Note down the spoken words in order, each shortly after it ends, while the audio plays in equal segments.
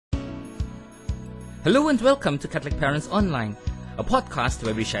Hello and welcome to Catholic Parents Online, a podcast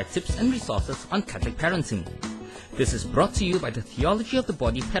where we share tips and resources on Catholic parenting. This is brought to you by the Theology of the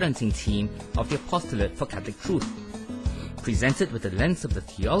Body parenting team of the Apostolate for Catholic Truth. Presented with the lens of the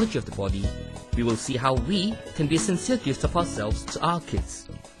theology of the body, we will see how we can be a sincere gift of ourselves to our kids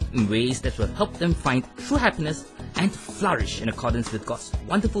in ways that will help them find true happiness and flourish in accordance with God's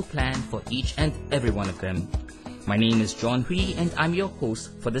wonderful plan for each and every one of them. My name is John Hui and I'm your host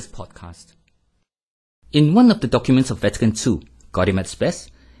for this podcast. In one of the documents of Vatican II, Gaudium et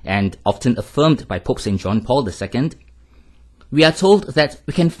Spes, and often affirmed by Pope St. John Paul II, we are told that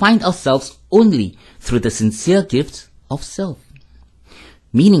we can find ourselves only through the sincere gift of self,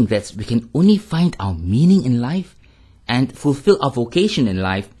 meaning that we can only find our meaning in life and fulfill our vocation in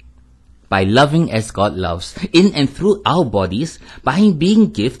life by loving as God loves, in and through our bodies, by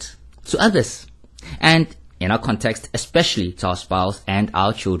being gift to others, and in our context, especially to our spouse and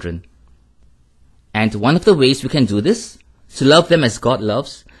our children. And one of the ways we can do this, to love them as God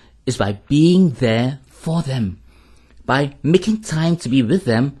loves, is by being there for them, by making time to be with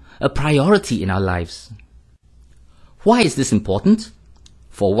them a priority in our lives. Why is this important?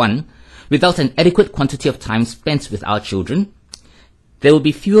 For one, without an adequate quantity of time spent with our children, there will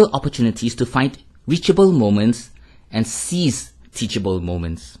be fewer opportunities to find reachable moments and seize teachable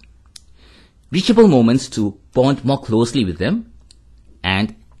moments. Reachable moments to bond more closely with them,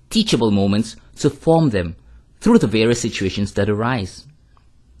 and teachable moments to form them through the various situations that arise.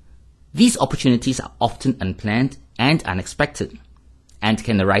 These opportunities are often unplanned and unexpected, and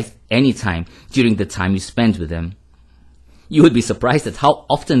can arise any time during the time you spend with them. You would be surprised at how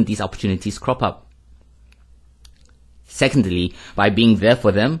often these opportunities crop up. Secondly, by being there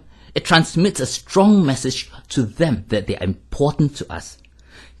for them, it transmits a strong message to them that they are important to us,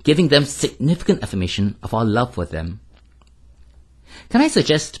 giving them significant affirmation of our love for them. Can I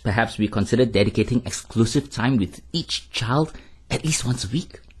suggest perhaps we consider dedicating exclusive time with each child at least once a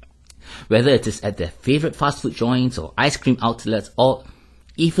week? Whether it is at their favorite fast food joints or ice cream outlets or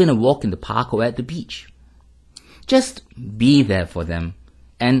even a walk in the park or at the beach. Just be there for them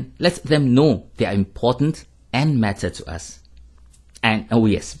and let them know they are important and matter to us. And oh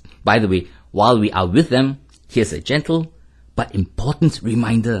yes, by the way, while we are with them, here's a gentle but important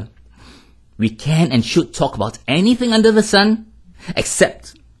reminder. We can and should talk about anything under the sun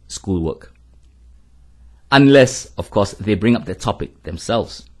except schoolwork. Unless, of course, they bring up the topic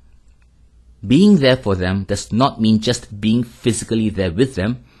themselves. Being there for them does not mean just being physically there with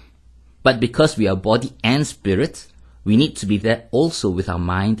them, but because we are body and spirit, we need to be there also with our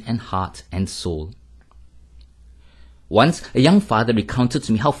mind and heart and soul. Once, a young father recounted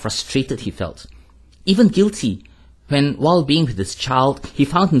to me how frustrated he felt, even guilty, when while being with his child, he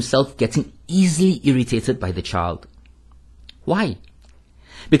found himself getting easily irritated by the child. Why?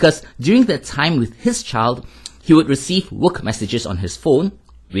 Because during that time with his child, he would receive work messages on his phone,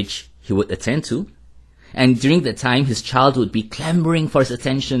 which he would attend to, and during that time his child would be clamoring for his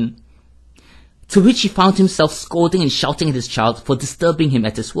attention, to which he found himself scolding and shouting at his child for disturbing him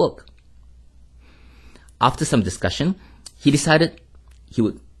at his work. After some discussion, he decided he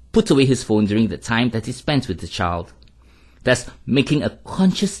would put away his phone during the time that he spent with the child, thus making a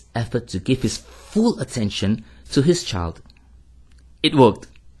conscious effort to give his full attention to his child. It worked.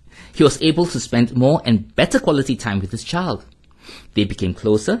 He was able to spend more and better quality time with his child. They became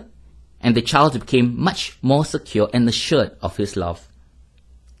closer, and the child became much more secure and assured of his love.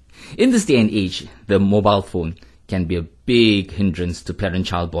 In this day and age, the mobile phone can be a big hindrance to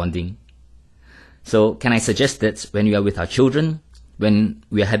parent-child bonding. So, can I suggest that when we are with our children, when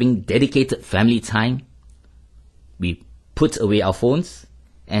we are having dedicated family time, we put away our phones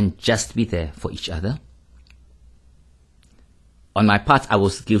and just be there for each other? On my part, I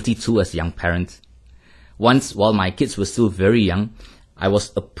was guilty too as a young parent. Once, while my kids were still very young, I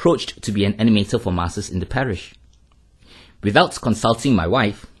was approached to be an animator for masses in the parish. Without consulting my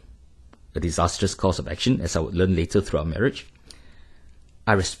wife, a disastrous course of action, as I would learn later through our marriage,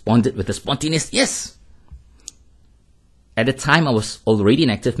 I responded with a spontaneous yes. At the time, I was already an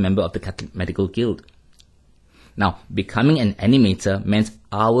active member of the Catholic Medical Guild. Now, becoming an animator meant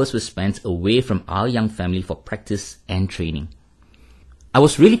hours were spent away from our young family for practice and training. I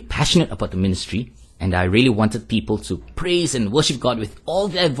was really passionate about the ministry, and I really wanted people to praise and worship God with all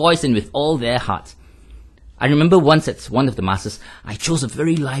their voice and with all their heart. I remember once at one of the masses, I chose a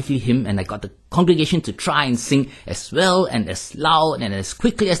very lively hymn and I got the congregation to try and sing as well and as loud and as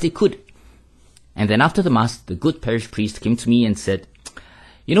quickly as they could. And then after the mass, the good parish priest came to me and said,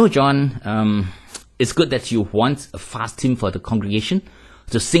 "You know, John, it's good that you want a fast hymn for the congregation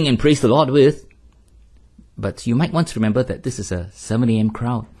to sing and praise the Lord with, but you might want to remember that this is a 7 a.m.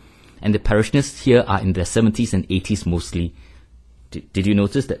 crowd, and the parishioners here are in their 70s and 80s mostly. Did you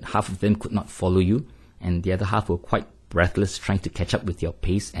notice that half of them could not follow you, and the other half were quite breathless trying to catch up with your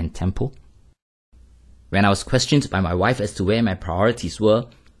pace and tempo? When I was questioned by my wife as to where my priorities were,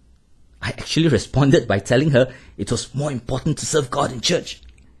 I actually responded by telling her it was more important to serve God in church.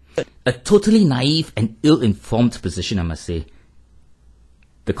 A totally naive and ill-informed position, I must say.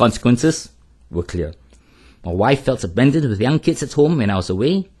 The consequences were clear. My wife felt abandoned with young kids at home when I was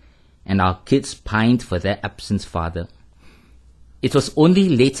away, and our kids pined for their absent father. It was only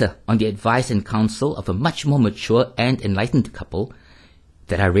later, on the advice and counsel of a much more mature and enlightened couple,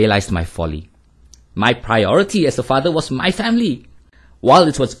 that I realized my folly. My priority as a father was my family. While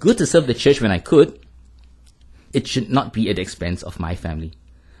it was good to serve the church when I could, it should not be at the expense of my family.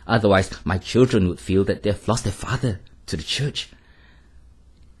 Otherwise, my children would feel that they've lost their father to the church.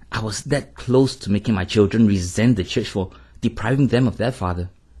 I was that close to making my children resent the church for depriving them of their father.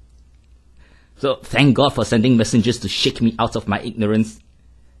 So thank God for sending messengers to shake me out of my ignorance.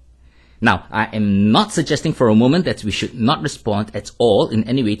 Now, I am not suggesting for a moment that we should not respond at all in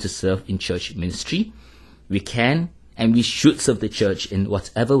any way to serve in church ministry. We can and we should serve the church in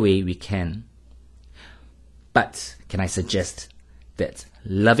whatever way we can. But can I suggest that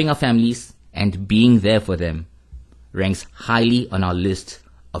loving our families and being there for them ranks highly on our list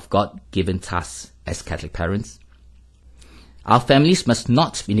of God-given tasks as Catholic parents? Our families must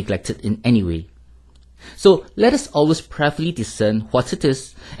not be neglected in any way. So let us always prayerfully discern what it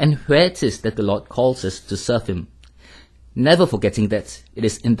is and where it is that the Lord calls us to serve Him, never forgetting that it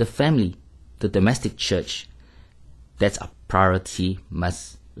is in the family, the domestic church, that our priority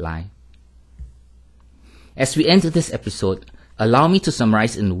must lie. As we end this episode, allow me to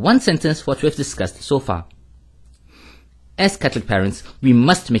summarize in one sentence what we have discussed so far. As Catholic parents, we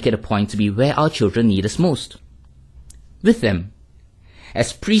must make it a point to be where our children need us most, with them.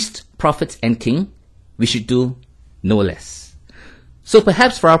 As priest, prophet, and king, we should do no less. So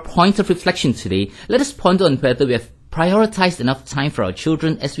perhaps for our point of reflection today, let us ponder on whether we have prioritized enough time for our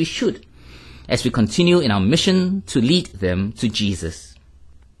children as we should, as we continue in our mission to lead them to Jesus.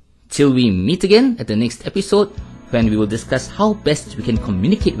 Till we meet again at the next episode, when we will discuss how best we can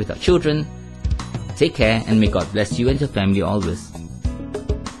communicate with our children. Take care, and may God bless you and your family always.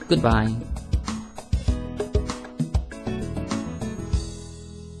 Goodbye.